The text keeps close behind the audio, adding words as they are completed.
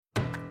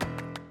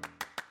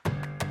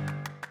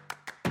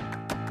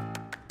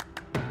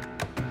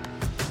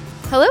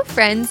Hello,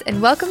 friends,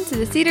 and welcome to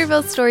the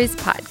Cedarville Stories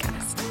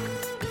podcast.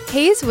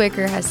 Hayes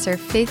Wicker has served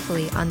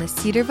faithfully on the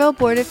Cedarville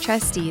Board of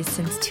Trustees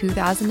since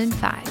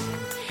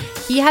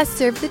 2005. He has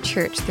served the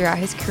church throughout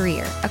his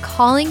career, a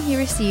calling he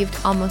received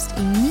almost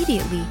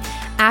immediately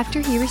after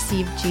he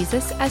received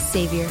Jesus as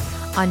Savior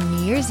on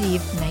New Year's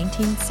Eve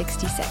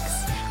 1966.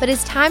 But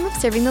his time of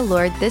serving the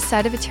Lord this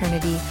side of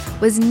eternity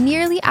was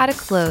nearly at a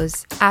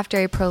close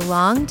after a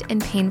prolonged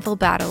and painful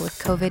battle with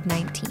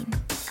COVID-19.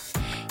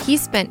 He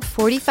spent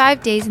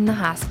 45 days in the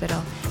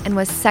hospital and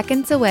was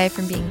seconds away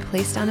from being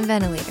placed on a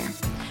ventilator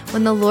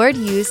when the Lord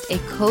used a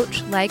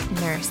coach-like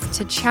nurse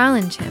to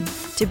challenge him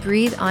to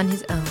breathe on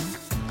his own.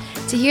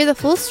 To hear the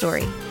full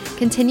story,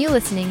 continue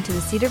listening to the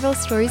Cedarville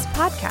Stories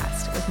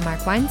podcast with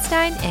Mark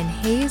Weinstein and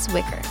Hayes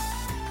Wicker.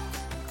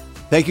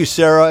 Thank you,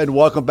 Sarah, and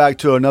welcome back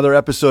to another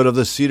episode of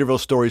the Cedarville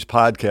Stories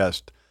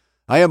podcast.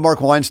 I am Mark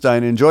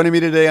Weinstein, and joining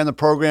me today on the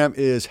program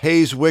is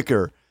Hayes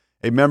Wicker,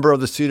 a member of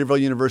the Cedarville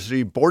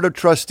University Board of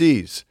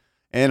Trustees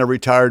and a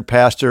retired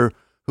pastor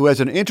who has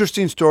an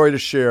interesting story to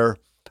share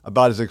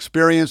about his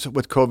experience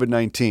with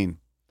COVID-19.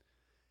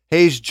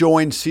 Hayes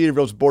joined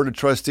Cedarville's Board of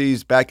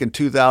Trustees back in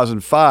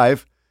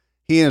 2005.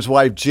 He and his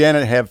wife,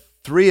 Janet, have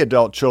 3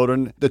 adult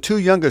children. The 2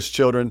 youngest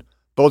children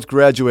both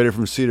graduated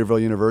from Cedarville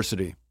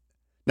University.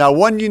 Now,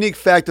 one unique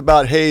fact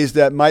about Hayes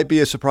that might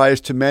be a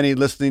surprise to many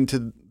listening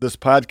to this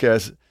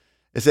podcast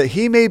is that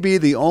he may be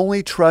the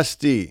only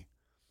trustee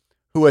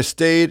who has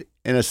stayed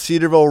in a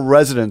Cedarville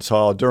residence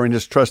hall during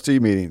his trustee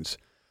meetings.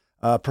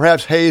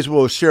 Perhaps Hayes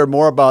will share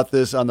more about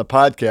this on the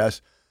podcast.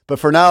 But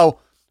for now,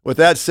 with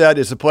that said,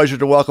 it's a pleasure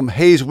to welcome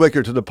Hayes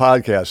Wicker to the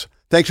podcast.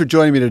 Thanks for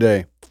joining me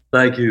today.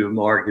 Thank you,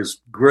 Mark.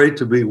 It's great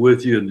to be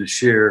with you and to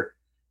share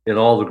in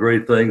all the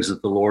great things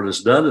that the Lord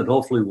has done, and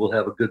hopefully we'll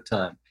have a good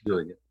time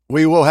doing it.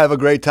 We will have a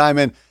great time.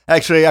 And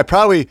actually,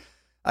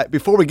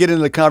 before we get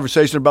into the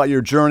conversation about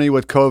your journey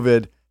with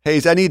COVID,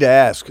 Hayes, I need to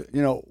ask,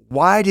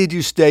 why did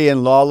you stay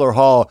in Lawler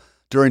Hall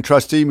during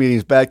trustee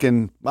meetings back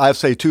in, I'd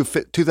say,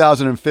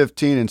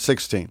 2015 and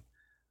 16?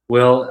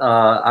 Well,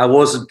 I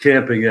wasn't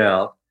camping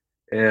out,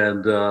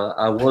 and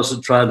I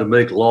wasn't trying to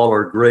make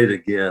Lawler great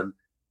again,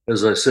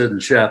 as I said in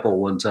chapel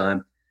one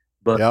time.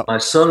 But My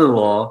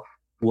son-in-law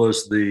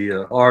was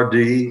the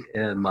RD,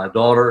 and my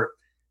daughter,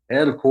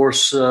 and of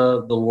course,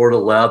 the Lord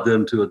allowed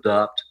them to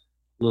adopt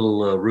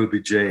little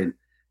Ruby Jane.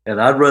 And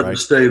I'd rather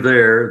stay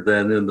there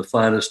than in the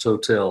finest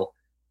hotel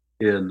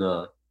in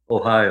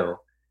Ohio.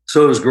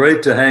 So it was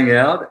great to hang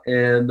out,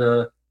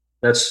 and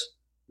that's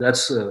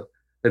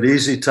an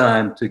easy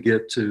time to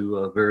get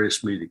to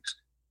various meetings.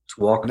 Just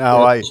walk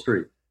across the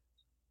street.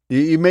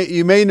 You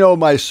may know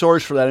my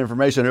source for that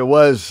information. It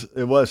was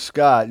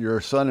Scott,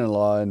 your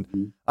son-in-law,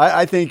 and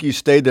I think you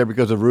stayed there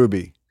because of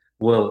Ruby.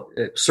 Well,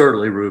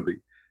 certainly Ruby.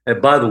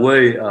 And by the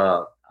way,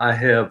 I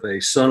have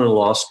a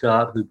son-in-law,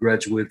 Scott, who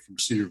graduated from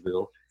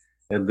Cedarville,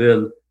 and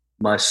then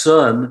my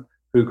son,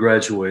 who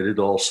graduated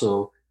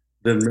also,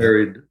 then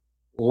married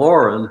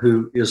Lauren,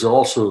 who is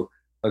also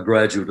a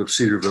graduate of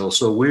Cedarville.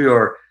 So we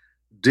are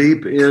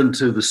deep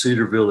into the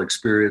Cedarville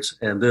experience.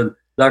 And then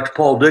Dr.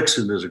 Paul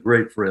Dixon is a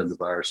great friend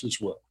of ours as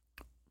well.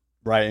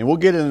 Right. And we'll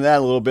get into that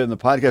a little bit in the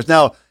podcast.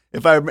 Now,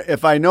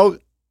 if I know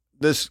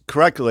this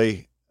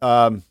correctly,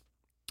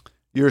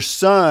 your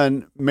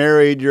son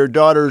married your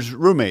daughter's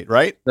roommate,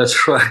 right?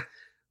 That's right.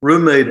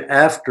 Roommate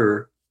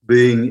after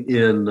being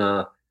in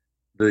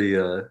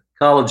the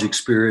college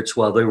experience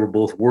while they were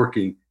both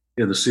working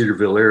in the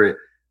Cedarville area.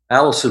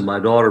 Allison, my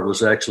daughter,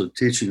 was actually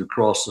teaching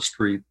across the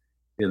street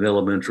in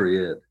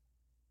elementary ed.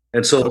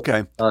 And so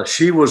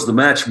she was the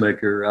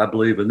matchmaker, I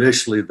believe,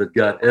 initially that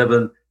got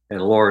Evan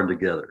and Lauren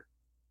together.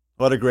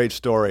 What a great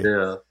story.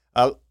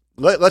 Yeah.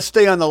 Let's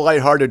stay on the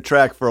lighthearted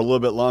track for a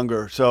little bit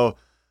longer. So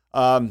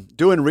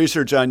doing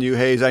research on you,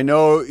 Hayes, I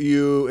know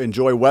you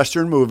enjoy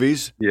Western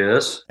movies.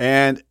 Yes.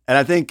 And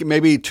I think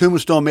maybe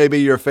Tombstone may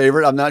be your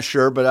favorite. I'm not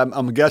sure, but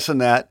I'm guessing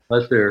that.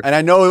 That's fair. And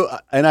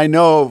I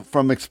know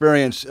from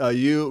experience,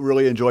 you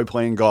really enjoy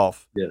playing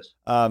golf. Yes.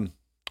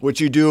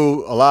 Which you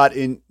do a lot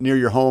near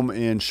your home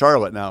in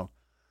Charlotte now.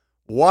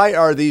 Why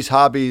are these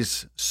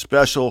hobbies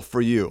special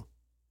for you?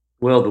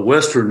 Well, the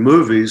Western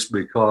movies,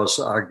 because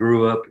I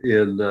grew up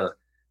in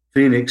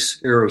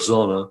Phoenix,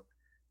 Arizona.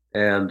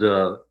 And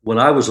when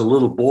I was a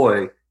little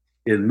boy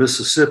in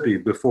Mississippi,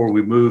 before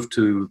we moved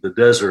to the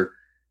desert,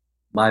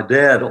 my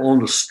dad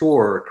owned a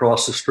store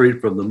across the street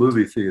from the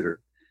movie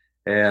theater.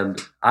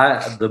 And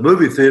the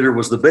movie theater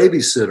was the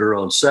babysitter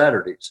on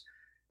Saturdays.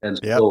 And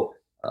so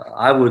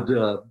I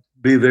would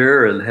be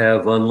there and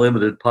have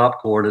unlimited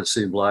popcorn, it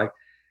seemed like.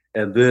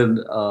 And then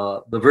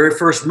the very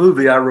first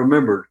movie I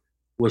remembered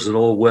was an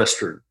old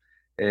Western.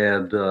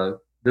 And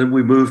then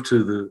we moved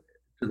to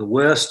the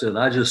West, and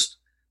I just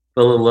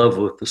fell in love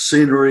with the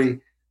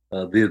scenery,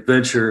 the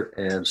adventure,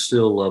 and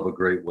still love a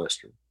great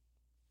Western.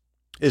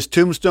 Is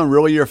Tombstone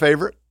really your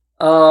favorite?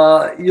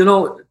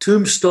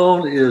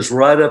 Tombstone is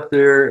right up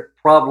there,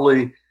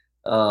 probably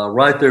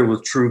right there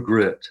with True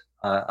Grit.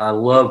 I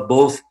love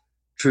both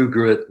True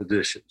Grit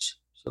editions.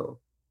 So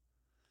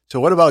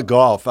what about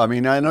golf? I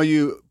mean, I know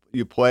you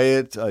play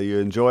it, you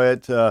enjoy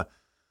it.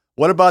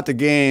 What about the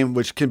game,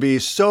 which can be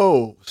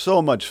so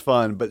much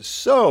fun, but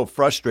so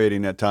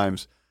frustrating at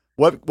times?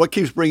 What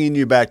keeps bringing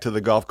you back to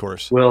the golf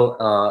course?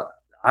 Well,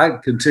 I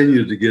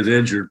continued to get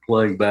injured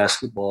playing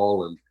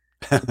basketball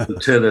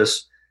and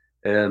tennis,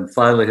 and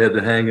finally had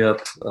to hang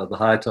up the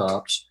high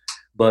tops.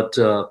 But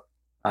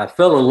I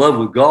fell in love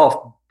with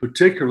golf,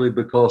 particularly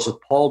because of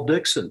Paul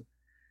Dixon.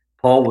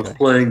 Paul was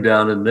playing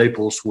down in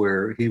Naples,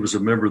 where he was a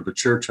member of the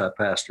church I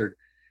pastored.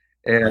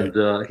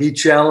 And he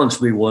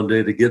challenged me one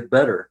day to get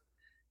better.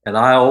 And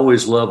I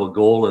always love a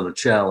goal and a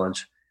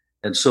challenge.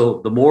 And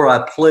so the more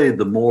I played,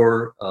 the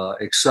more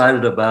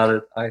excited about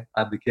it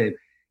I became.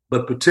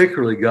 But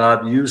particularly,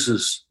 God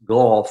uses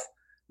golf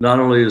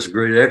not only as a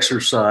great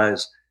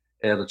exercise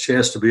and a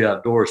chance to be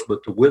outdoors,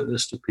 but to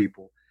witness to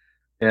people.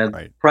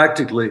 And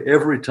practically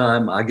every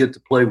time I get to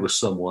play with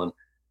someone,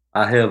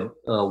 I have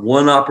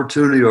one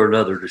opportunity or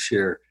another to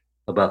share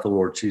about the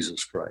Lord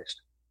Jesus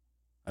Christ.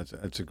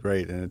 That's a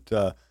great, and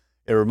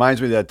it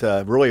reminds me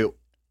that really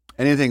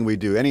anything we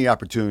do, any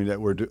opportunity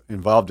that we're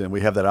involved in, we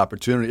have that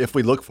opportunity if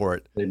we look for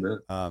it. Amen.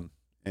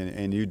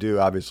 And you do,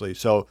 obviously.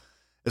 So,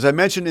 as I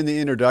mentioned in the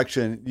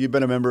introduction, you've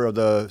been a member of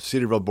the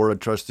Cedarville Board of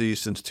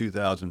Trustees since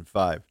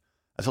 2005.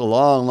 That's a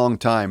long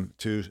time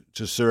to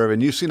serve,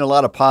 and you've seen a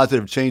lot of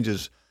positive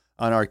changes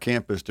on our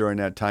campus during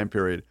that time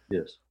period.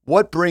 Yes.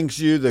 What brings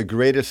you the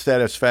greatest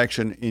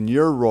satisfaction in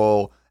your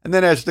role, and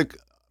then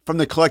from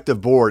the collective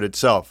board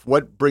itself,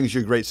 what brings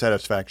you great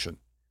satisfaction?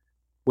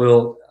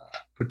 Well,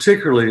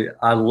 particularly,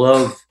 I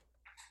love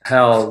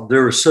how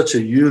there is such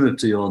a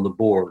unity on the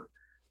board.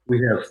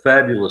 We have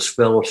fabulous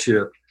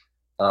fellowship.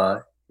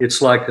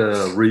 It's like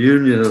a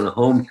reunion and a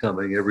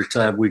homecoming every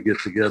time we get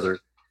together.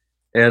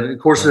 And of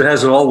course, it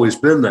hasn't always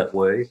been that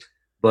way,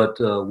 but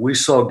we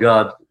saw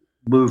God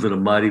move in a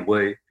mighty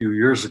way a few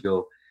years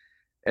ago.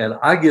 And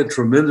I get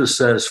tremendous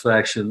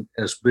satisfaction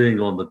as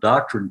being on the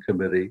doctrine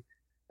committee.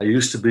 I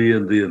used to be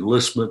in the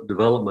enlistment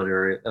development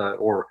area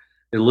or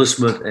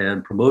enlistment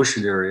and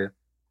promotion area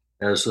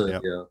as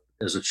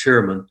a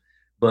chairman.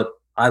 But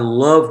I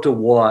love to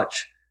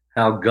watch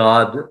how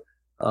God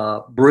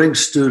brings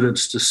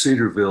students to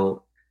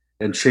Cedarville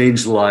and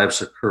change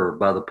lives occur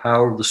by the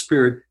power of the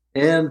Spirit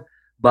and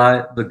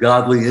by the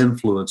godly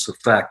influence of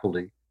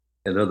faculty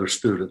and other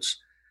students.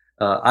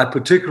 I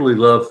particularly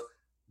love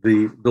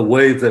the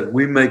way that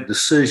we make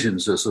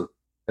decisions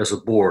as a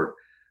board.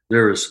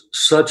 There is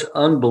such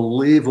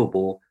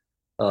unbelievable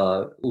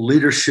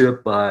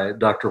leadership by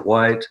Dr.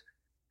 White,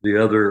 the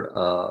other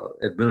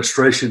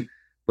administration,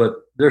 but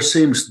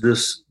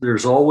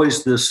there's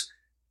always this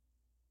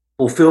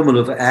fulfillment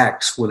of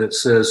Acts when it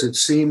says it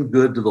seemed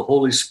good to the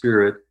Holy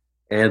Spirit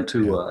and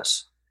to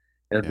us.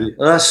 And the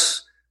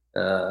us,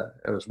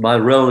 as my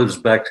relatives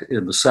back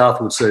in the South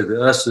would say,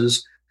 the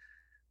us's,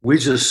 we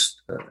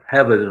just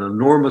have an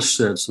enormous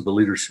sense of the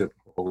leadership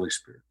of the Holy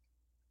Spirit.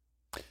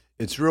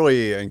 It's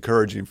really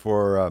encouraging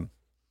for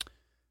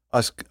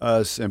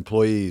us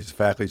employees,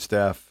 faculty,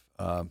 staff,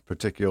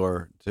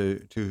 particular,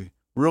 to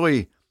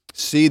really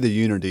see the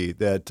unity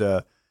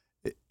that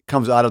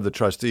comes out of the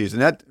trustees,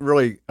 and that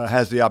really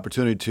has the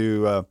opportunity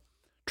to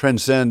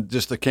transcend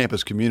just the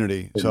campus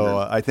community. Amen. So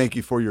I thank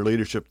you for your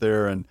leadership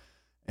there,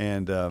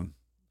 and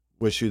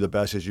wish you the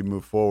best as you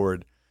move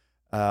forward.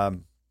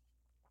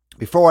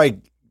 Before I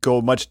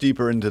go much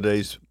deeper into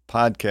today's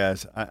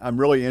podcast, I'm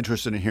really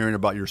interested in hearing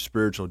about your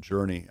spiritual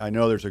journey. I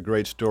know there's a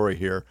great story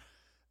here.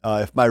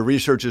 If my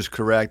research is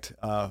correct,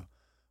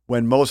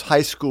 when most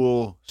high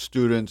school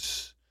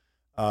students,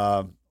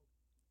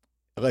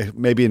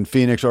 maybe in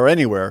Phoenix or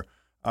anywhere,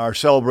 are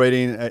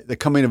celebrating the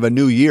coming of a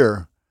new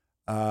year,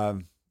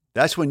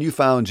 that's when you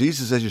found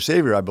Jesus as your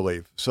Savior, I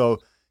believe. So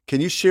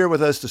can you share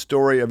with us the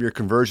story of your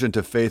conversion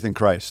to faith in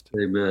Christ?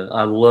 Amen.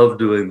 I love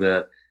doing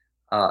that.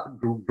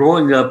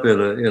 Growing up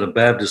in a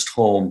Baptist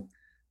home,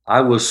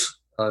 I was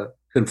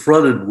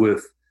confronted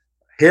with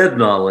head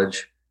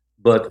knowledge,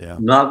 but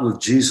not with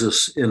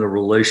Jesus in a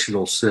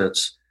relational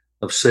sense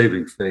of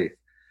saving faith.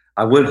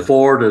 I went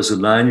forward as a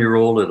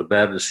 9-year-old at a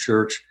Baptist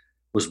church,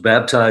 was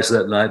baptized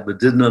that night, but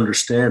didn't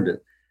understand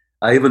it.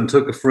 I even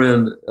took a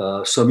friend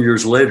some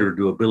years later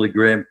to a Billy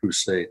Graham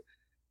crusade.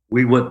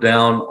 We went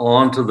down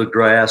onto the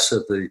grass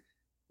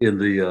in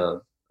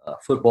the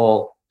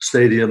football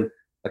stadium.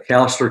 A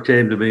counselor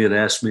came to me and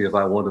asked me if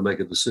I wanted to make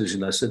a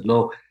decision. I said,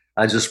 no,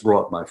 I just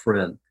brought my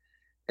friend.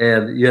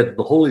 And yet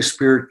the Holy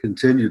Spirit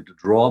continued to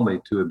draw me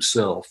to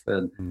himself.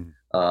 And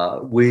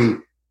we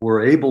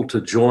were able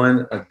to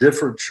join a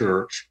different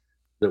church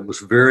that was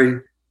very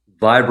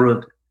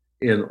vibrant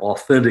in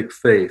authentic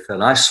faith.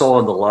 And I saw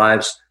in the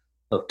lives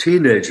of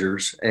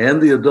teenagers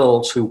and the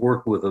adults who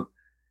worked with them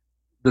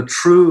the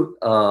true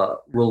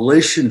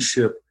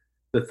relationship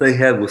that they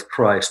had with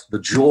Christ, the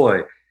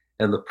joy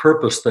and the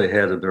purpose they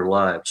had in their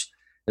lives.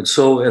 And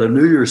so at a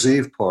New Year's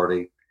Eve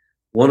party,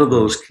 one of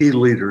those key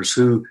leaders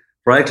who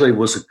frankly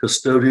was a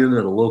custodian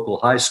at a local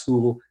high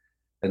school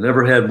and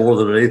never had more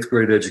than an 8th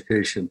grade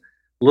education,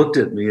 looked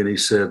at me and he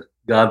said,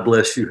 "God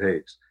bless you,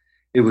 Hayes."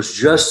 It was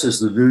just as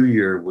the new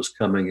year was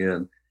coming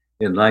in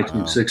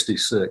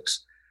 1966.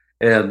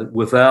 Wow. And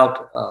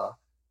without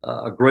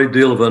a great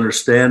deal of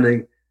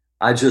understanding.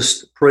 I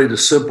just prayed a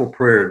simple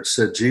prayer and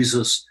said,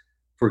 Jesus,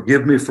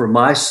 forgive me for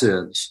my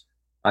sins.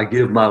 I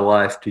give my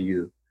life to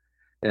you.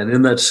 And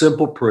in that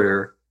simple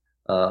prayer,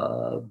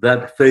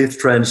 that faith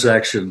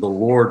transaction, the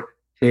Lord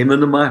came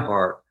into my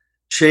heart,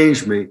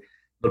 changed me.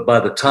 But by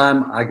the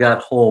time I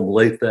got home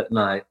late that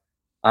night,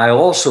 I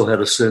also had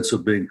a sense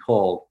of being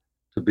called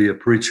to be a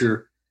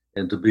preacher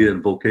and to be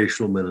in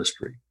vocational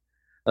ministry.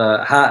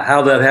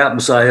 How that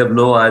happens, I have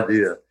no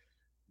idea.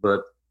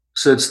 But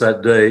since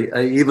that day,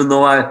 even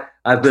though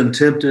I've been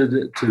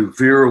tempted to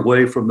veer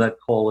away from that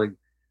calling,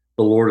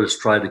 the Lord has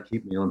tried to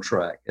keep me on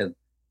track, and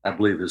I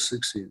believe has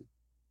succeeded.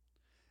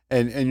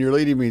 And you're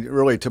leading me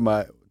really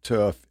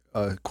to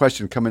a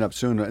question coming up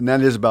soon, and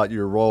that is about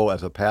your role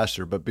as a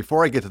pastor. But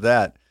before I get to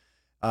that,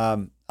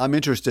 I'm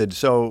interested.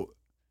 So,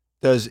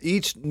 does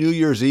each New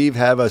Year's Eve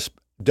have a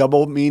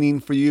double meaning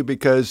for you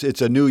because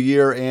it's a new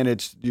year and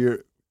it's your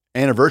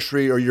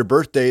anniversary or your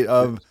birthday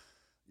of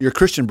your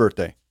Christian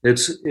birthday?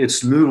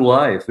 It's new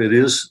life. It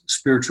is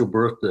spiritual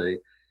birthday,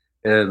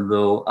 and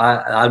though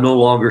I no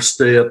longer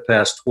stay up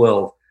past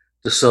 12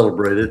 to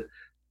celebrate it,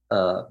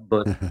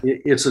 but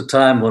it's a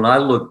time when I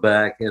look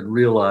back and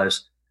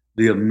realize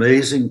the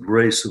amazing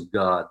grace of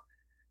God.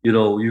 You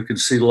know, you can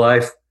see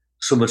life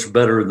so much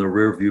better in the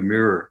rearview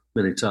mirror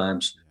many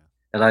times.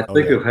 And I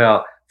think of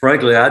how,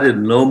 frankly, I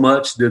didn't know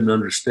much, didn't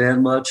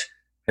understand much,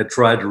 had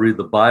tried to read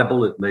the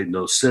Bible. It made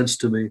no sense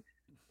to me.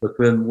 But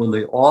then when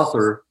the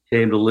author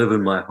came to live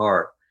in my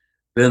heart,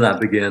 then I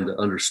began to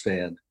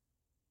understand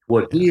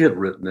what he had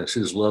written as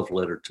his love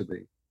letter to me.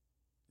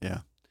 Yeah.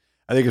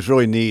 I think it's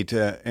really neat,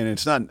 and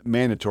it's not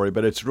mandatory,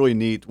 but it's really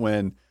neat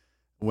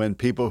when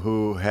people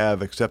who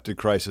have accepted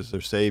Christ as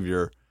their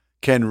Savior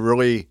can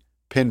really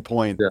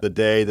pinpoint the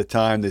day, the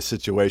time, the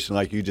situation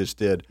like you just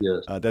did.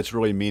 Yes. That's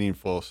really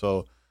meaningful.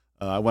 So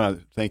I want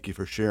to thank you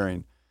for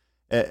sharing.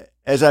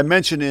 As I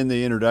mentioned in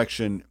the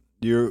introduction,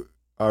 you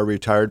are a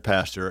retired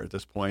pastor at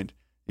this point.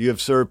 You have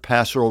served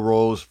pastoral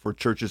roles for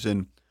churches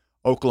in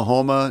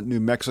Oklahoma, New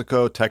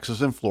Mexico,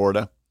 Texas, and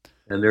Florida.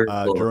 And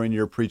during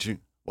your preaching.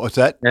 What's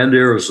that? And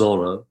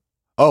Arizona.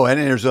 Oh, and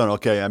Arizona.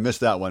 Okay, I missed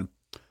that one.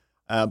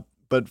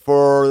 But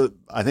for,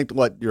 I think,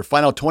 your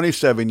final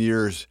 27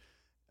 years,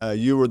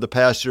 you were the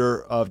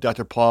pastor of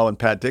Dr. Paul and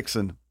Pat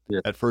Dixon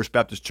at First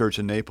Baptist Church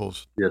in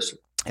Naples. Yes, sir.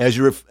 As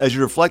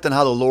you reflect on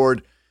how the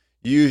Lord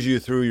used you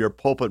through your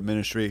pulpit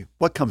ministry,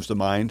 what comes to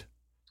mind?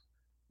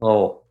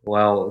 Oh,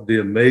 wow. The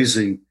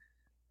amazing,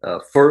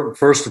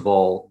 first of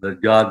all,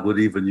 that God would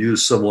even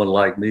use someone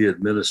like me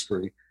in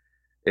ministry,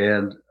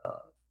 and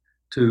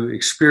to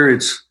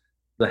experience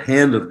the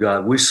hand of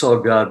God. We saw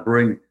God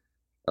bring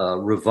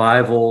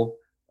revival,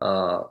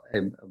 a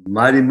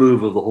mighty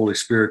move of the Holy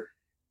Spirit,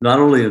 not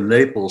only in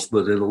Naples,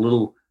 but in a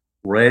little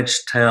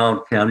ranch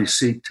town, county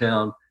seat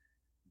town,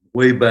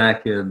 way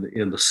back in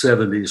the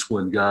 70s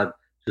when God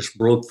just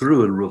broke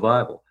through in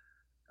revival.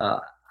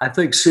 I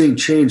think seeing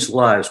changed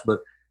lives, but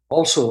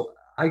also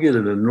I get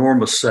an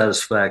enormous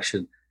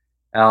satisfaction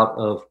out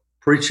of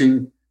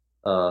preaching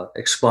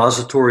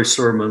expository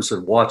sermons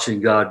and watching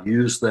God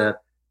use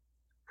that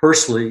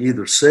personally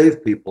either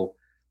save people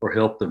or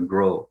help them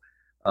grow.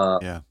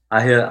 I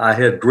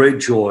had great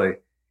joy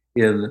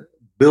in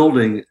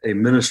building a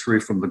ministry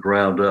from the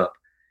ground up,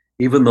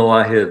 even though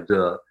I had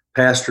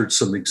pastored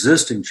some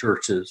existing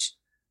churches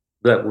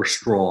that were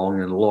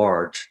strong and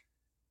large.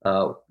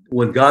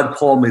 When God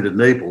called me to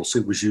Naples,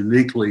 it was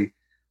uniquely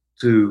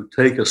to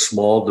take a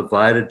small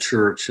divided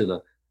church in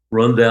a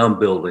rundown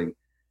building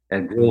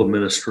and grow a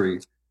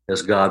ministry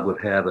as God would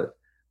have it,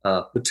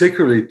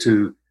 particularly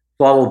to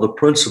follow the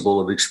principle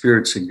of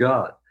experiencing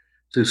God,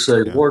 to say,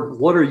 Lord,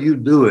 what are you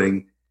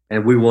doing?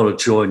 And we want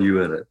to join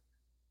you in it.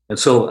 And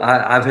so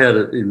I've had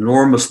an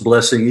enormous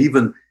blessing.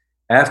 Even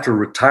after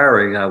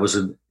retiring, I was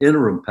an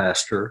interim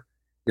pastor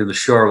in the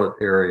Charlotte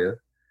area.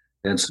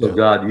 And so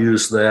God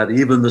used that.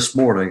 Even this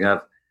morning,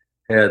 I've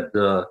had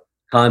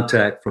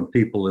contact from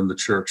people in the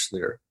church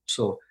there.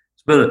 So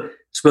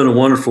it's been a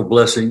wonderful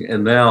blessing.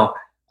 And now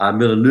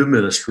I'm in a new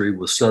ministry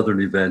with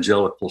Southern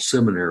Evangelical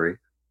Seminary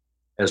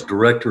as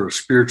director of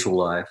spiritual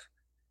life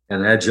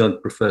and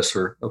adjunct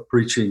professor of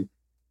preaching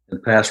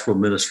and pastoral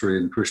ministry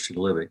and Christian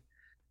living.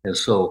 And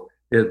so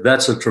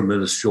that's a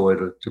tremendous joy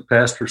to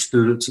pastor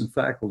students and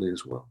faculty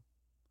as well.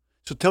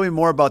 So tell me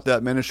more about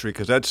that ministry,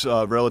 because that's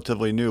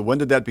relatively new. When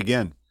did that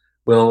begin?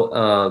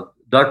 Well,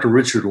 Dr.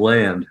 Richard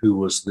Land, who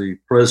was the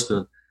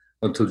president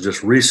until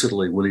just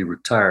recently when he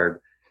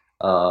retired,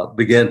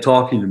 began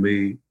talking to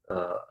me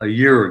a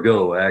year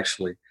ago,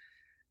 actually.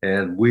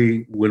 And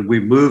when we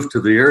moved to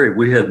the area,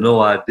 we had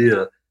no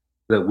idea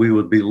that we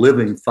would be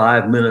living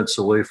 5 minutes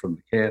away from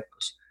the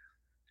campus.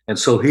 And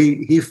so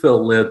he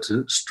felt led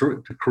to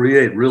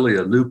create really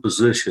a new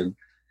position.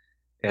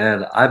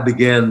 And I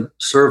began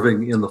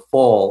serving in the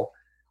fall,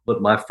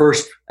 but my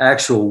first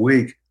actual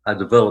week, I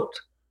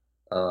developed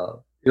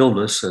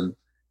illness, and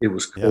it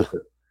was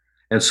COVID.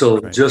 And so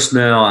just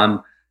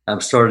now I'm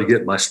starting to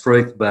get my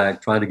strength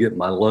back, trying to get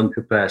my lung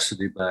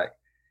capacity back,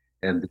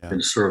 and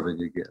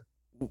serving again.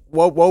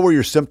 What were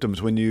your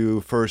symptoms when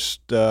you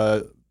first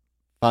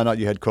found out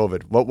you had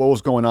COVID? What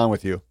was going on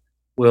with you?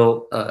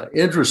 Well,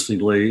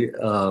 interestingly,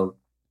 a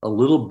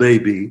little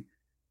baby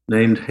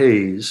named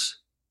Hayes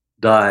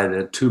died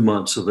at 2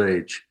 months of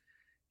age.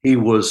 He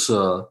was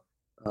the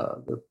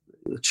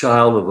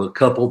child of a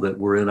couple that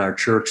were in our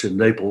church in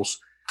Naples.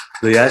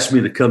 They asked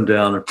me to come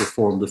down and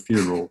perform the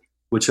funeral,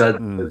 which I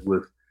did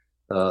with,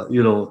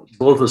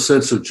 both a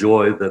sense of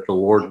joy that the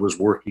Lord was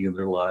working in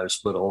their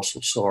lives, but also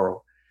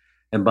sorrow.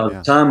 And by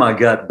the time I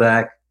got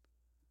back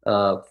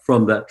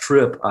from that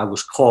trip, I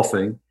was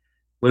coughing,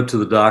 went to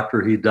the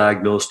doctor. He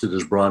diagnosed it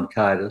as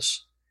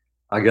bronchitis.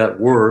 I got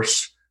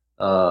worse,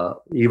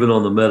 even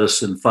on the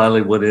medicine,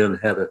 finally went in,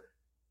 had a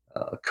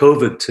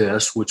COVID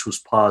test, which was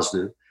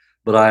positive.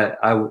 But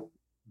I,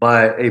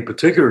 by a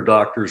particular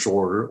doctor's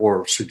order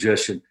or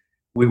suggestion,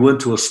 we went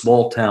to a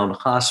small town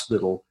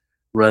hospital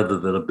rather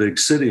than a big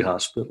city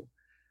hospital.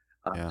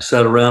 I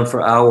sat around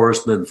for hours,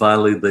 and then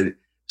finally they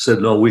said,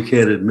 no, we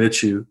can't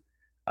admit you.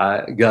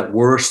 I got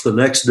worse. The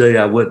next day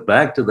I went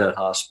back to that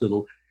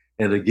hospital,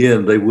 and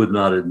again, they would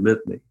not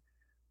admit me.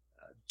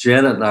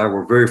 Janet and I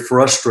were very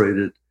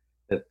frustrated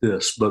at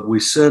this, but we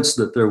sensed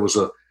that there was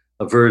a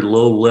very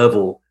low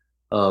level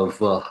of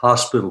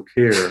hospital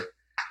care.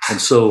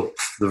 And so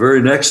the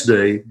very next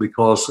day,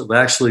 because of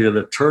actually an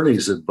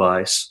attorney's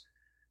advice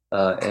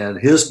and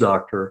his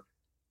doctor,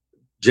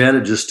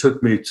 Janet just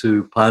took me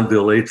to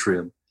Pineville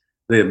Atrium.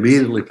 They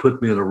immediately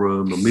put me in a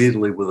room,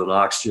 immediately with an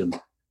oxygen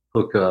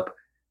hookup.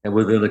 And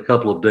within a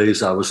couple of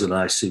days, I was in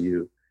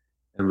ICU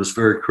and was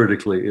very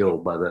critically ill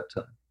by that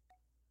time.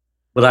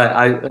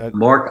 But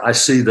Mark, I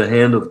see the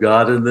hand of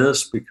God in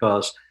this,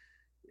 because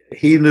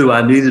he knew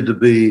I needed to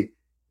be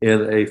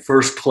in a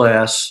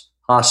first-class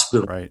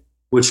hospital, right,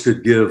 which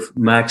could give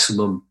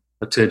maximum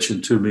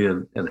attention to me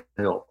and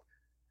help.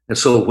 And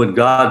so when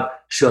God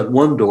shut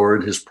one door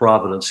in his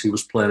providence, he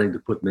was planning to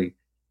put me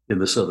in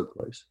this other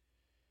place.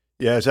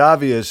 Yeah, it's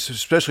obvious,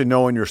 especially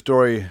knowing your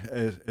story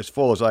as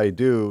full as I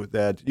do,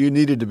 that you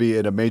needed to be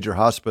in a major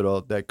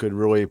hospital that could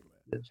really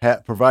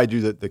provide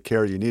you the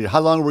care you needed.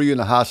 How long were you in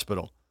the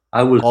hospital?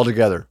 I was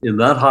altogether in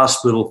that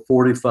hospital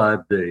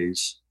 45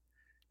 days,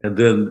 and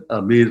then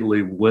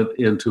immediately went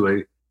into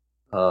a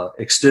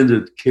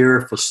extended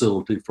care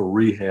facility for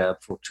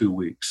rehab for 2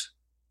 weeks.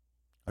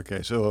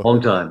 Okay, so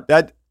long time.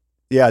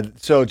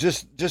 So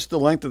just the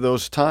length of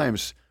those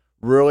times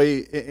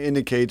really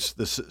indicates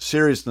the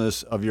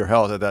seriousness of your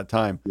health at that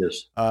time.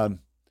 Yes.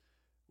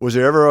 Was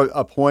there ever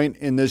a point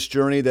in this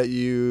journey that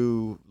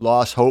you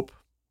lost hope?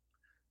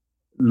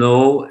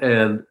 No,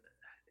 and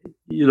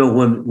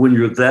when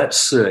you're that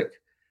sick,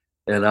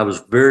 and I was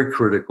very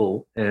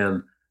critical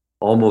and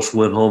almost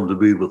went home to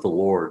be with the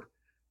Lord.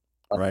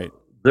 Right.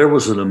 There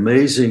was an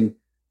amazing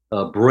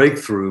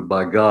breakthrough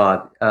by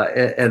God.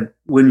 And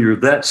when you're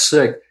that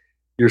sick,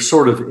 you're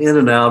sort of in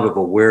and out of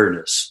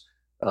awareness.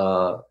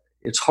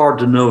 It's hard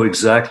to know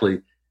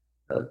exactly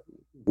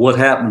what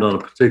happened on a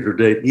particular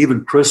date.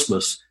 Even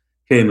Christmas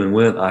came and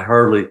went. I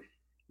hardly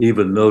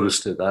even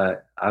noticed it.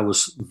 I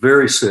was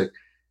very sick.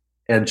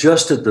 And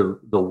just at the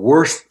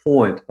worst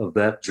point of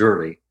that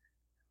journey,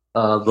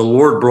 the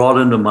Lord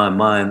brought into my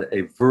mind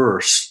a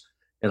verse,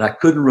 and I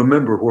couldn't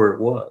remember where it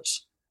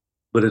was,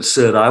 but it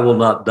said, I will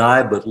not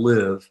die but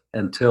live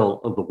and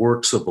tell of the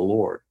works of the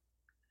Lord.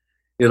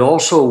 It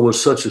also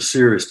was such a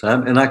serious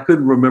time, and I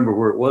couldn't remember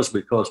where it was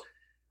because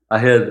I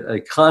had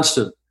a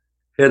constant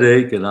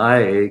headache and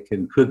eye ache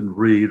and couldn't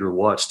read or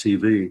watch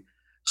TV.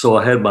 So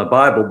I had my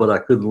Bible, but I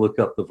couldn't look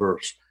up the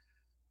verse.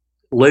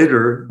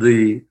 Later,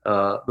 the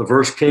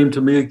verse came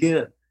to me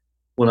again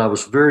when I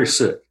was very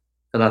sick.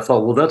 And I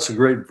thought, well, that's a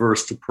great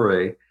verse to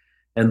pray.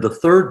 And the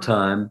third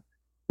time,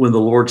 when the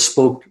Lord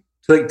spoke,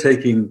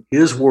 taking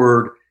his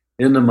word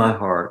into my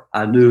heart,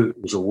 I knew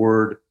it was a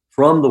word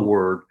from the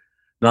word,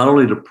 not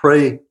only to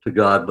pray to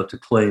God, but to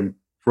claim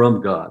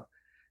from God.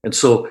 And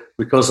so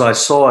because I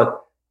saw it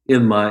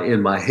in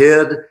my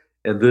head,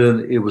 and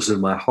then it was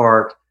in my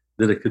heart,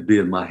 then it could be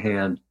in my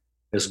hand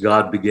as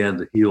God began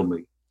to heal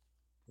me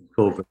from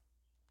COVID.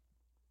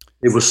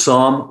 It was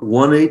Psalm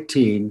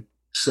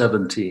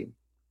 118:17.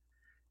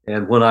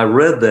 And when I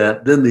read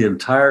that, then the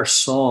entire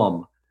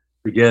psalm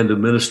began to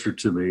minister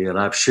to me. And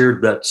I've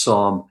shared that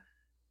psalm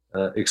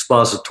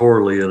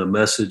expositorily in a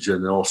message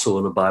and also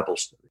in a Bible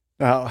study.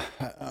 Now,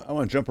 I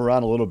want to jump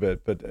around a little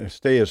bit, but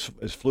stay as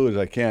fluid as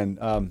I can.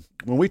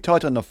 When we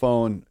talked on the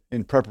phone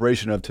in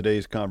preparation of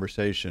today's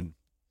conversation,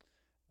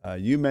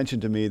 you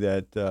mentioned to me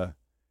that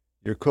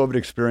your COVID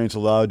experience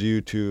allowed you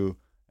to,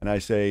 and I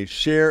say,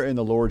 share in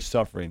the Lord's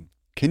suffering.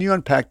 Can you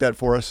unpack that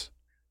for us?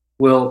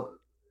 Well,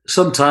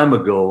 some time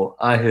ago,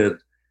 I had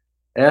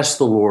asked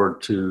the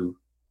Lord to,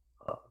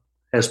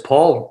 as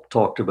Paul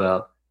talked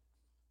about,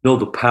 know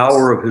the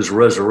power of his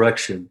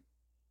resurrection.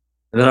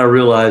 And then I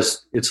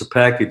realized it's a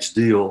package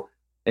deal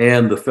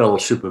and the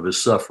fellowship of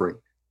his suffering.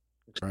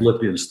 Right.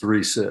 Philippians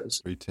 3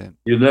 says. 3:10.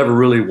 You never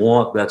really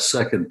want that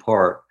second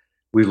part.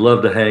 We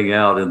love to hang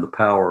out in the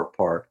power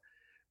part.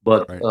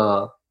 But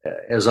right.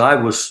 As I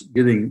was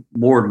getting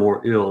more and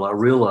more ill, I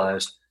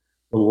realized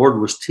the Lord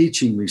was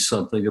teaching me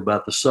something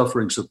about the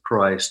sufferings of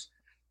Christ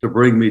to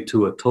bring me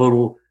to a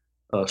total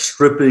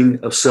stripping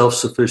of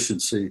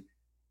self-sufficiency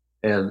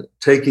and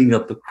taking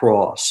up the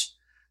cross.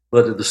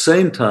 But at the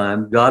same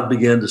time, God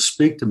began to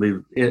speak to me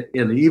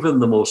in even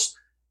the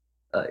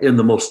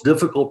most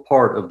difficult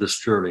part of this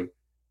journey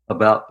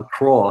about the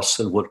cross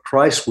and what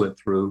Christ went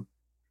through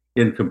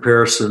in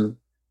comparison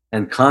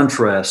and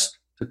contrast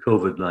to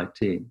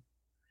COVID-19.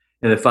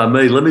 And if I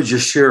may, let me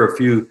just share a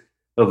few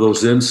of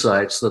those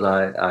insights that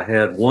I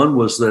had. One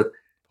was that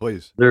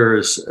Please. There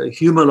is a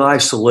human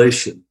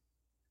isolation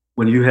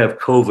when you have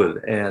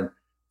COVID. And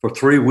for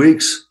 3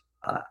 weeks,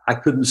 I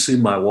couldn't see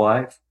my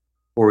wife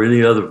or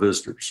any other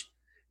visitors.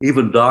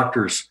 Even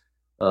doctors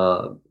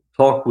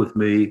talked with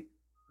me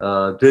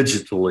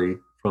digitally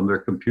from their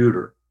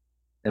computer,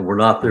 and we're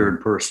not there in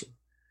person.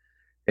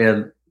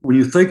 And when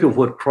you think of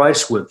what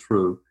Christ went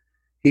through,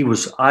 he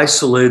was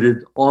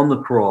isolated on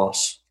the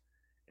cross,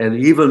 and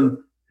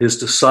even his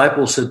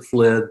disciples had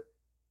fled.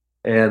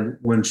 And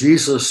when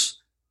Jesus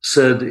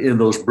said in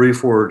those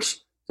brief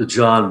words to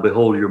John,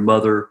 "Behold your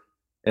mother,"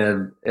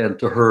 and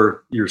to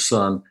her, "your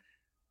son,"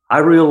 I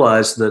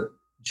realized that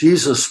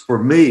Jesus, for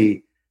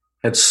me,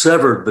 had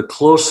severed the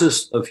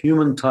closest of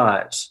human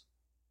ties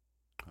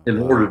in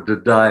order to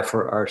die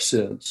for our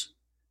sins,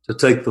 to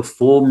take the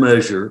full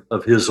measure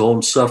of his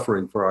own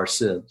suffering for our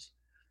sins.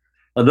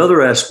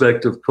 Another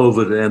aspect of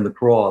COVID and the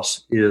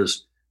cross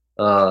is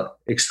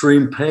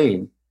extreme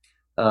pain.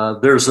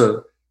 There's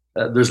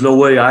no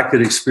way I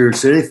could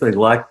experience anything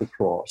like the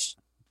cross,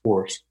 of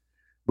course,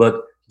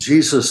 but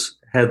Jesus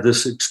had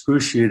this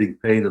excruciating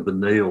pain of the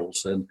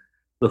nails and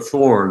the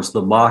thorns,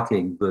 the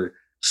mocking, the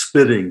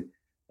spitting,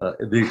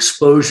 the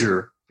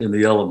exposure in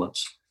the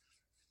elements.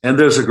 And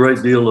there's a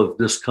great deal of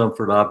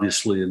discomfort,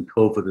 obviously, in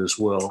COVID as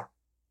well.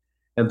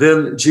 And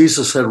then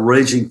Jesus had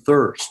raging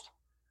thirst.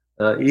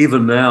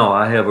 Even now,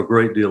 I have a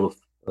great deal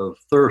of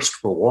thirst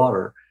for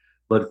water,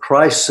 but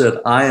Christ said,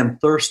 "I am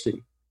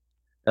thirsty."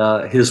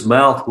 His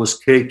mouth was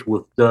caked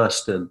with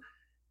dust, and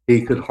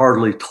he could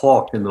hardly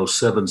talk in those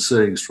 7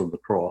 sayings from the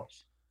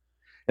cross.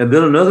 And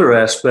then another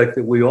aspect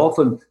that we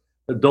often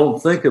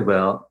don't think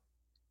about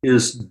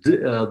is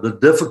the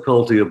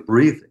difficulty of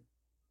breathing.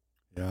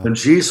 Yeah. When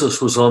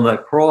Jesus was on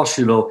that cross,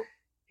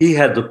 he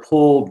had to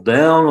pull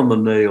down on the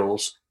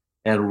nails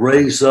and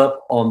raise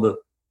up on the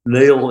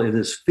nail in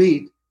his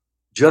feet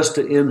just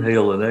to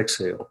inhale and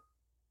exhale.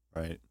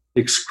 Right.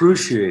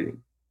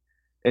 Excruciating.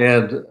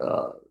 And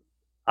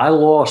I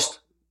lost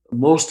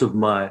most of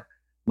my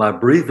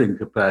breathing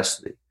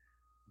capacity.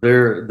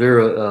 Their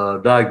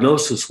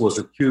diagnosis was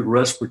acute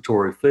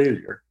respiratory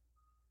failure.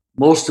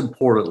 Most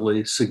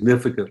importantly,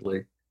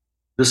 significantly,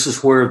 this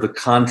is where the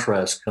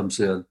contrast comes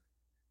in.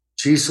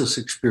 Jesus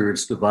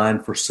experienced divine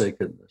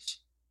forsakenness.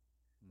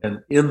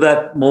 And in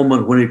that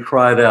moment when he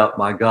cried out,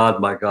 my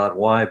God,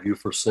 why have you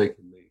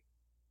forsaken me?"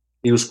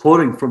 He was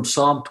quoting from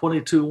Psalm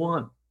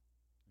 22:1.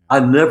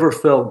 I never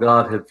felt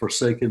God had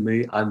forsaken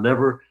me. I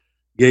never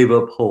gave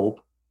up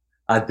hope.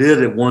 I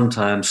did at one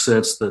time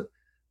sense that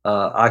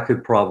I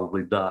could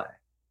probably die,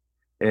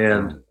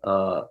 and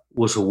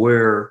was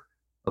aware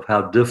of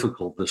how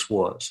difficult this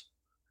was.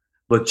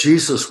 But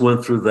Jesus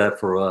went through that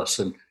for us.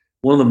 And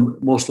one of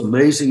the most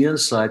amazing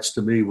insights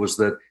to me was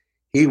that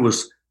he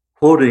was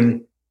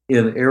quoting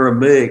in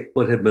Aramaic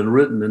what had been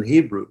written in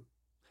Hebrew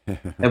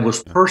and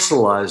was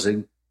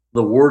personalizing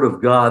the word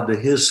of God to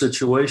his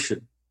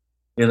situation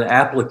in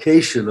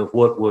application of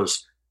what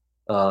was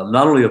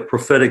not only a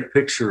prophetic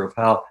picture of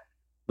how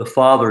the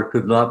Father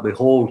could not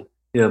behold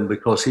him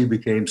because he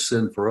became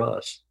sin for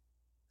us,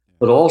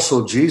 but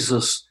also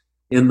Jesus,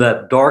 in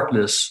that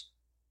darkness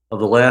of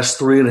the last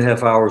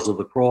 3.5 hours of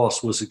the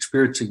cross, was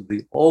experiencing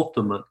the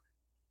ultimate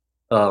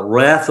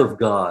wrath of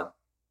God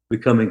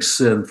becoming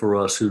sin for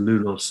us who knew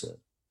no sin.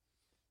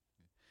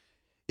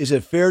 Is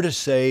it fair to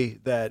say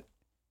that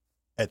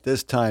at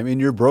this time, in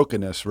your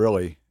brokenness,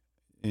 really,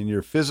 in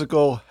your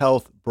physical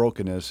health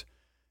brokenness,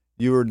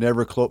 you were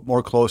never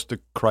more close to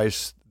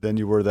Christ than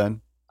you were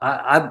then?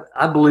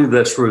 I believe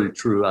that's really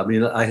true. I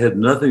mean, I had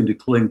nothing to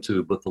cling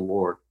to but the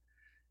Lord.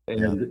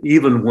 And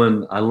even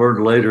when I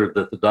learned later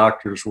that the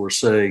doctors were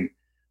saying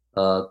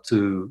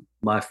to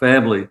my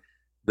family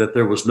that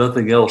there was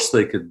nothing else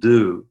they could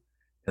do,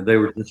 and they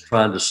were just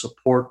trying to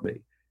support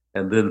me.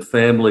 And then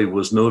family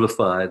was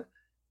notified,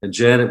 and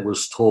Janet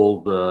was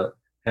told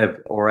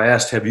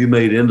asked, "Have you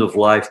made end of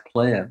life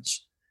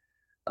plans?"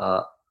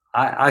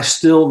 I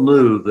still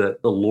knew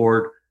that the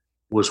Lord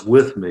was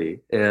with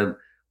me. And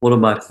one of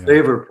my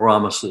favorite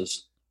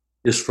promises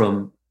is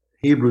from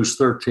Hebrews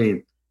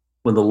 13,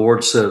 when the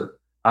Lord said,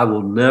 "I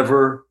will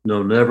never,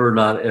 no, never,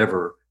 not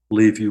ever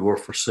leave you or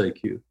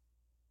forsake you,"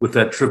 with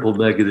that triple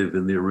negative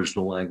in the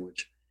original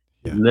language.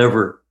 Yeah.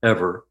 Never,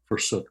 ever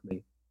forsook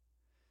me.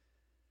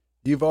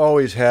 You've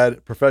always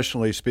had,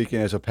 professionally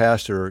speaking, as a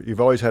pastor, you've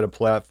always had a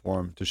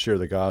platform to share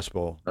the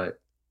gospel. Right.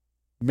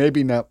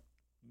 Maybe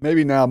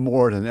now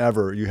more than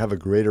ever, you have a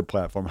greater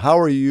platform. How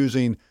are you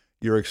using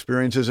your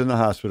experiences in the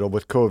hospital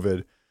with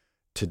COVID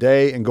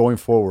today and going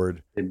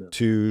forward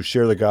to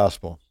share the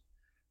gospel?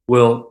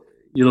 Well,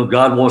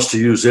 God wants to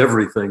use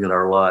everything in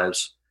our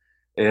lives.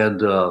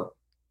 And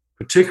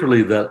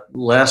particularly that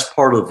last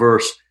part of the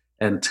verse,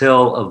 and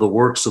tell of the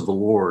works of the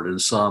Lord in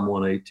Psalm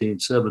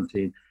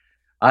 118:17.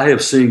 I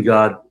have seen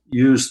God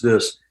use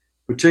this,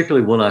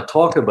 particularly when I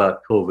talk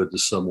about COVID to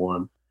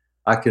someone.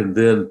 I can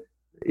then,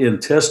 in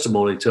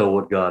testimony, tell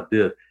what God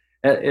did.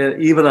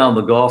 And even on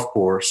the golf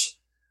course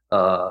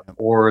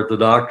or at the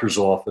doctor's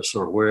office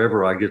or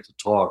wherever I get to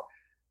talk,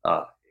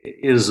 it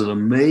is an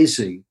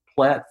amazing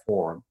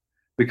platform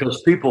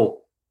because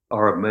people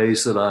are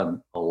amazed that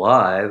I'm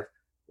alive,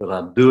 that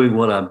I'm doing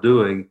what I'm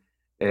doing,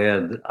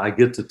 and I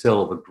get to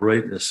tell of the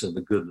greatness and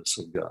the goodness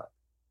of God.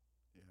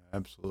 Yeah,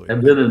 absolutely.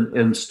 And then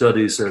in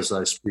studies as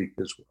I speak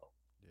as well.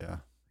 Yeah,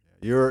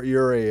 you're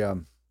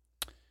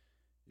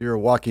a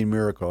walking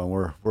miracle,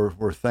 and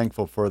we're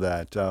thankful for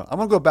that. I'm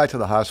gonna go back to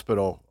the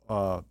hospital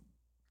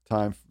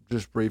time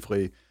just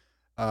briefly.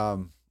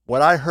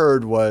 What I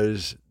heard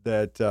was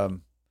that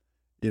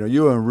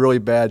you were in really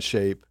bad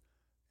shape,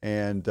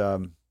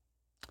 and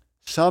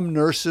some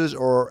nurses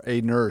or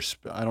a nurse,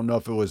 I don't know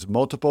if it was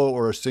multiple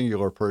or a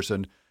singular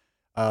person,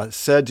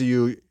 said to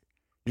you,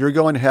 "You're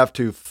going to have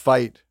to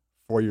fight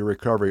for your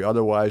recovery.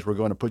 Otherwise, we're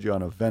going to put you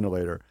on a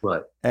ventilator."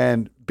 Right.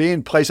 And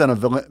being placed on a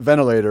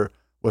ventilator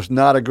was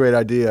not a great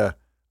idea.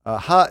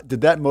 How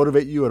did that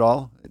motivate you at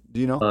all? Do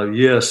you know?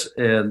 Yes,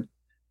 and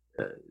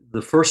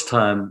the first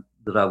time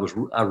that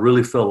I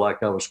really felt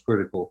like I was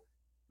critical.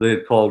 They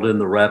had called in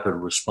the rapid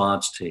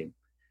response team,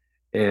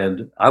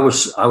 and I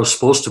was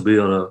supposed to be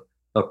on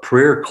a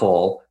prayer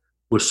call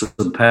with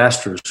some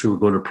pastors who were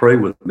going to pray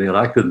with me, and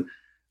I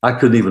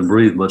couldn't even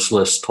breathe, much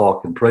less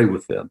talk and pray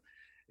with them.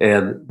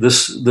 And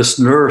this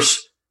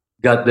nurse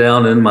got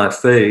down in my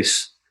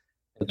face,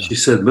 and she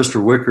said,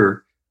 "Mr.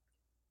 Wicker,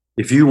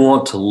 if you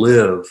want to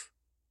live,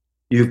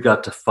 you've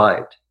got to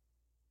fight.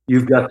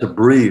 You've got to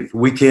breathe.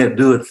 We can't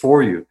do it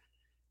for you."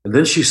 And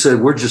then she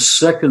said, "We're just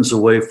seconds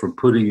away from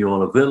putting you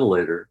on a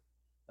ventilator.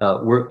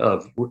 We're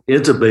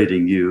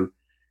intubating you,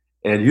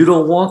 and you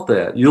don't want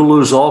that. You'll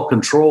lose all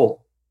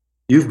control.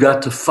 You've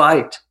got to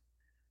fight."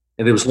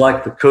 And it was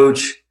like the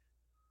coach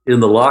in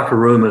the locker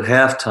room at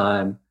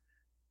halftime,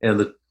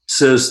 and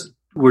says,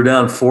 "We're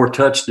down 4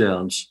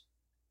 touchdowns.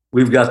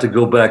 We've got to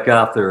go back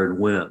out there and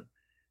win."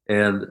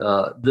 And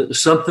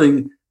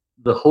something,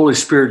 the Holy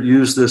Spirit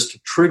used this to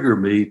trigger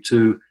me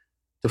to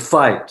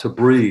fight, to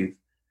breathe.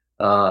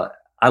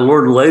 I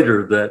learned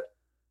later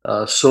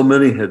that so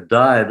many had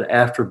died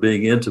after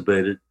being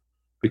intubated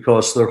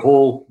because their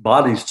whole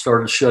bodies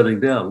started shutting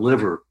down,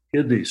 liver,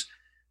 kidneys.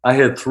 I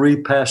had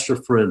 3 pastor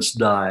friends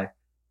die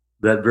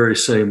that very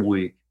same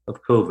week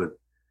of COVID.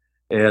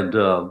 And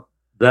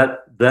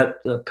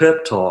that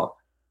pep talk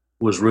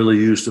was really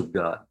used of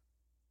God.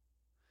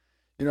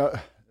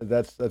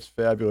 That's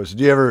fabulous.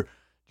 Do you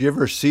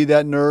ever see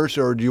that nurse,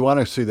 or do you want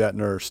to see that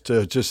nurse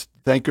to just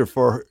thank her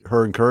for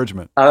her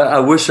encouragement? I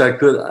wish I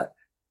could.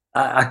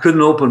 I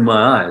couldn't open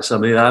my eyes. I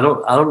mean, I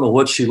don't know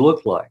what she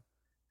looked like.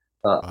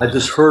 I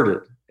just heard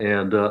it,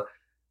 and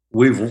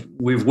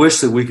we've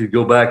wished that we could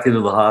go back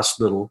into the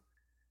hospital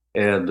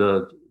and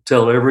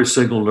tell every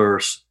single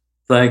nurse,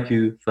 "Thank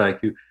you,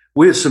 thank you."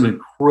 We had some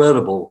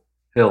incredible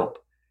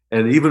help,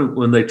 and even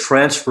when they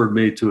transferred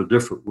me to a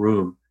different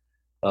room,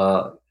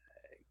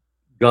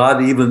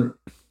 God even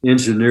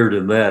engineered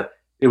in that.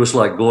 It was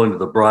like going to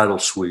the bridal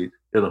suite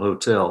in a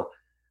hotel.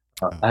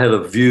 I had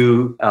a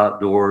view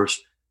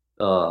outdoors.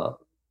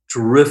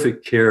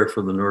 Terrific care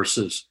from the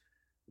nurses.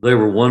 They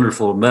were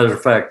wonderful. Matter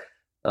of fact,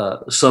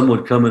 some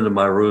would come into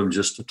my room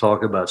just to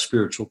talk about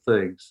spiritual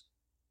things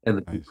and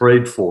to be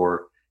prayed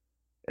for,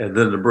 and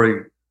then to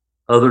bring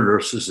other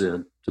nurses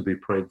in to be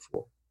prayed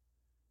for.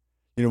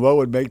 What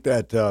would make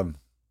that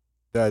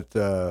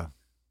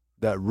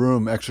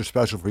room extra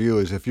special for you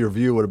is if your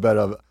view would have been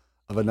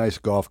of a nice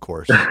golf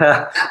course.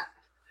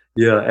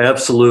 Yeah,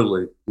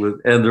 absolutely.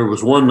 And there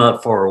was one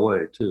not far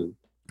away too.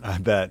 I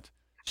bet.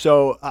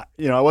 So, I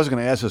wasn't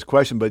going to ask this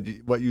question, but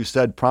what you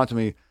said prompted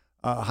me.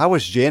 How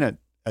was Janet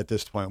at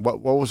this point? What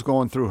was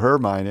going through her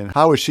mind, and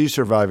how is she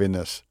surviving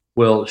this?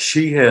 Well,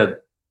 she had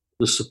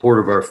the support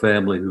of our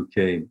family who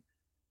came.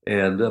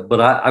 And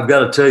but I've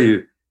got to tell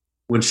you,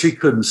 when she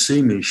couldn't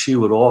see me, she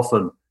would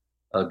often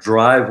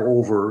drive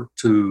over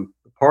to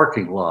the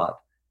parking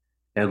lot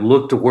and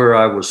look to where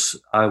I was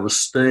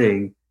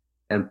staying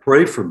and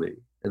pray for me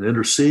and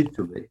intercede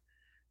for me.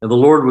 And the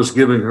Lord was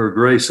giving her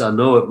grace. I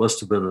know it must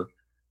have been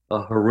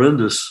a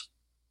horrendous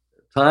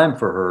time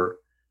for her,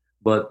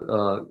 but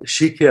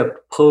she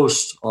kept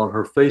posts on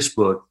her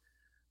Facebook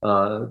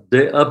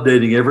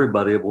updating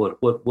everybody of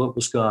what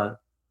was God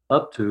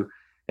up to,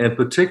 and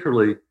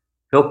particularly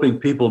helping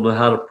people know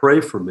how to pray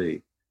for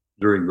me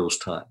during those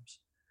times.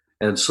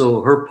 And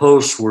so her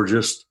posts were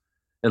just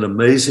an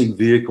amazing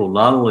vehicle,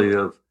 not only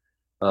of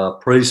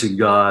praising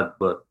God,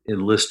 but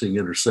enlisting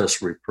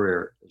intercessory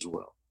prayer as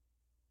well.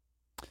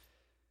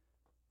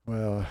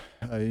 Well,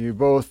 you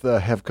both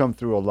have come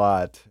through a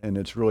lot, and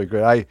it's really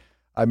great. I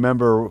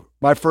remember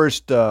my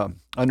first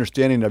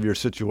understanding of your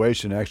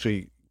situation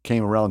actually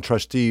came around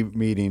trustee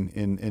meeting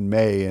in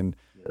May, and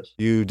yes.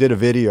 You did a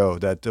video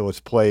that was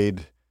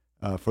played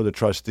for the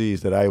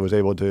trustees that I was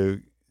able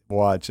to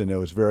watch, and it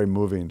was very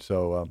moving.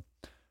 So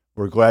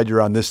we're glad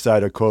you're on this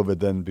side of COVID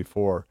than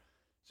before.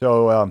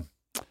 So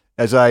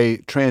as I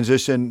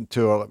transition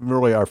to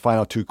really our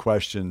final two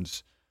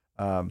questions,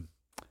 I'm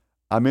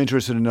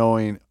interested in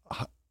knowing,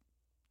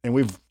 and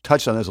we've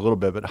touched on this a little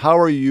bit, but how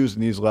are you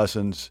using these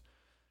lessons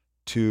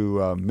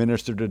to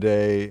minister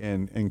today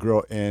and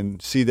grow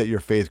and see that your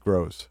faith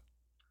grows?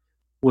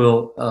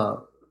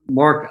 Well,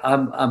 Mark,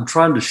 I'm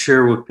trying to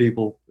share with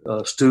people,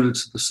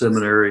 students at the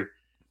seminary,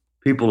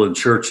 people in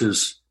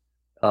churches,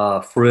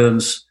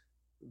 friends,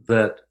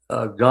 that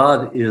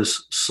God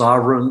is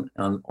sovereign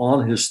and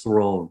on his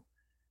throne.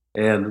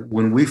 And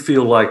when we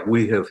feel like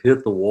we have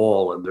hit the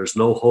wall and there's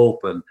no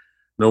hope and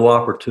no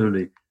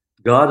opportunity,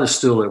 God is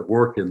still at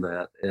work in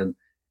that. And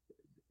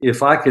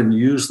if I can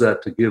use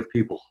that to give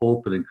people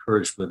hope and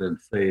encouragement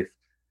and faith,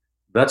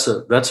 that's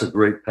a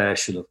great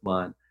passion of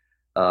mine.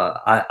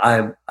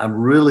 I'm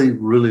really,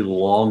 really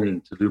longing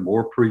to do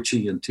more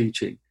preaching and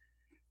teaching.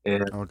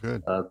 And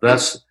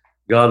that's,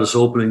 God is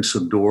opening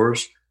some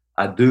doors.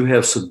 I do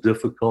have some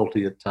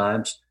difficulty at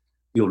times.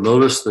 You'll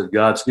notice that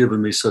God's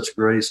given me such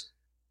grace.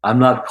 I'm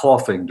not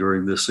coughing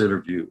during this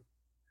interview.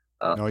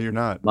 No, you're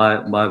not.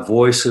 My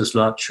voice is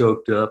not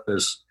choked up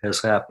as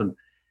has happened.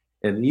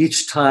 And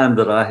each time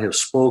that I have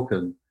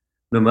spoken,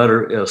 no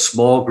matter a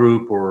small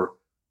group or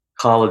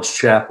college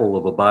chapel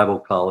of a Bible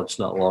college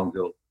not long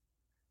ago,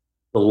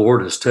 the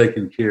Lord has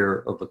taken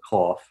care of the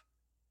cough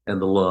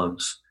and the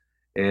lungs.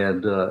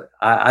 And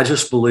I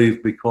just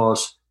believe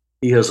because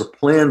he has a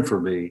plan for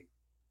me,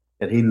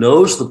 and he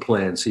knows the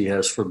plans he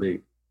has for me,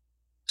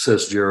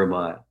 says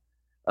Jeremiah,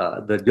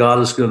 that God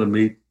is going to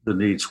meet the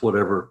needs,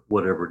 whatever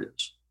it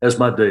is. As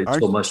my days,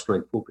 so my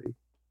strength will be.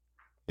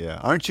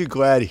 Yeah. Aren't you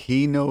glad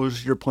he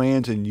knows your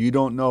plans and you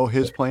don't know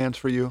his plans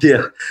for you?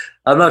 Yeah.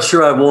 I'm not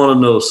sure I want to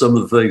know some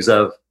of the things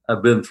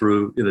I've been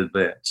through in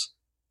advance.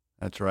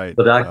 That's right.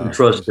 But I can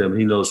trust him.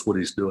 He knows what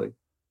he's doing.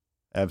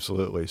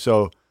 Absolutely.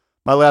 So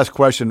my last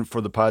question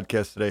for the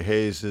podcast today,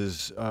 Hayes,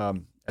 is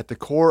at the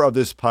core of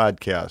this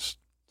podcast,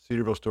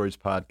 Cedarville Stories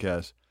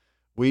podcast,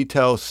 we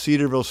tell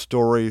Cedarville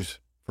stories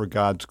for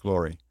God's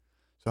glory.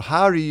 So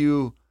how do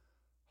you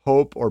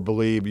hope or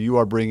believe you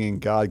are bringing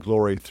God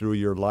glory through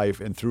your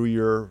life and through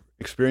your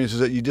experiences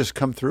that you just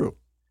come through?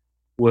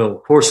 Well,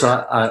 of course,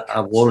 I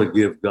want to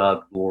give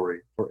God glory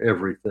for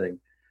everything.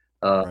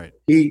 Right.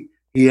 He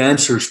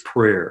answers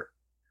prayer.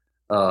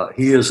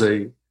 He is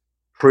a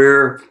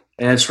prayer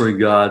answering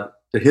God.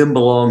 To him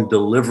belong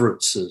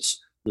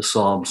deliverances, the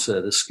psalm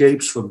said,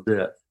 escapes from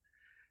death.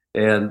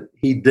 And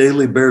he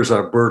daily bears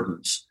our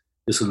burdens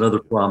is another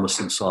promise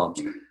in Psalms.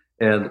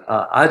 And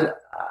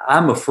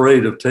I'm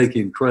afraid of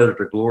taking credit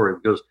or glory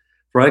because,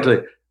 frankly,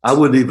 I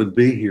wouldn't even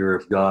be here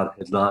if God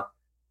had not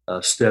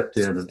stepped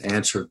in and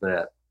answered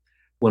that.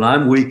 When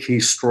I'm weak,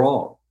 he's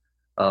strong.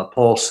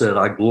 Paul said,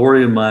 I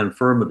glory in my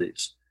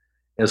infirmities.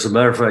 As a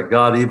matter of fact,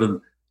 God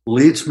even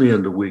leads me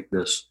into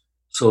weakness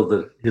so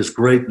that his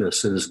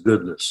greatness and his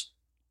goodness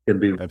can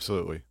be.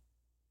 Absolutely.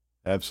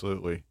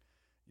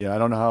 Yeah, I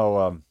don't know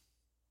how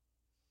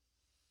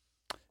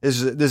this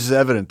is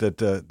evident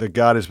that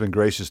God has been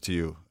gracious to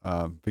you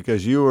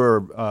because you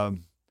were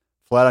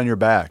flat on your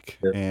back,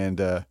 yeah.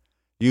 And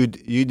you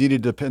need to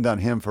depend on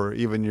him for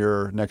even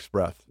your next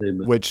breath.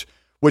 Amen.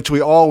 which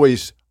we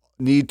always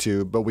need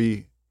to, but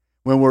when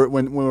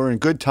we're in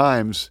good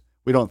times,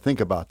 we don't think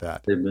about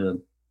that.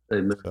 Amen.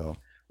 So.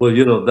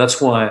 Well,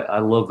 that's why I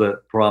love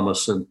that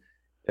promise. And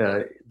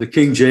the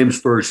King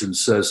James Version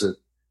says it,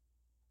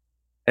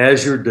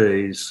 as your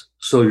days,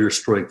 so your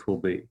strength will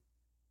be.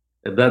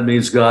 And that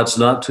means God's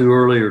not too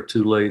early or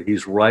too late.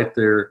 He's right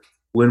there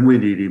when we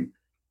need him.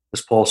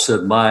 As Paul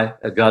said,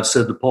 God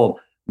said to Paul,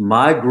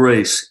 my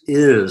grace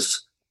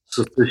is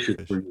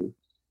sufficient for you.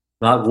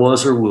 Not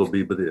was or will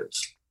be, but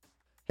is.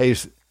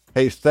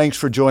 Hey, thanks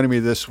for joining me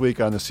this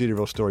week on the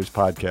Cedarville Stories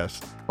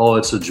podcast. Oh,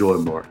 it's a joy,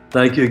 Mark.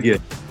 Thank you again.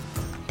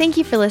 Thank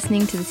you for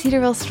listening to the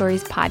Cedarville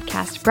Stories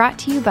podcast brought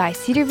to you by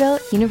Cedarville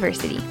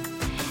University.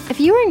 If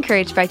you were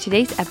encouraged by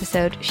today's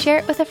episode, share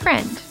it with a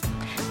friend.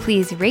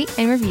 Please rate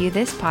and review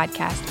this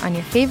podcast on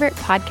your favorite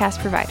podcast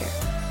provider.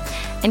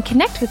 And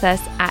connect with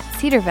us at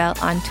Cedarville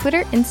on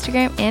Twitter,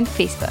 Instagram, and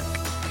Facebook.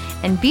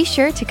 And be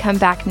sure to come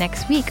back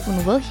next week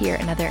when we'll hear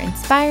another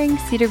inspiring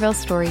Cedarville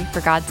story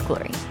for God's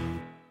glory.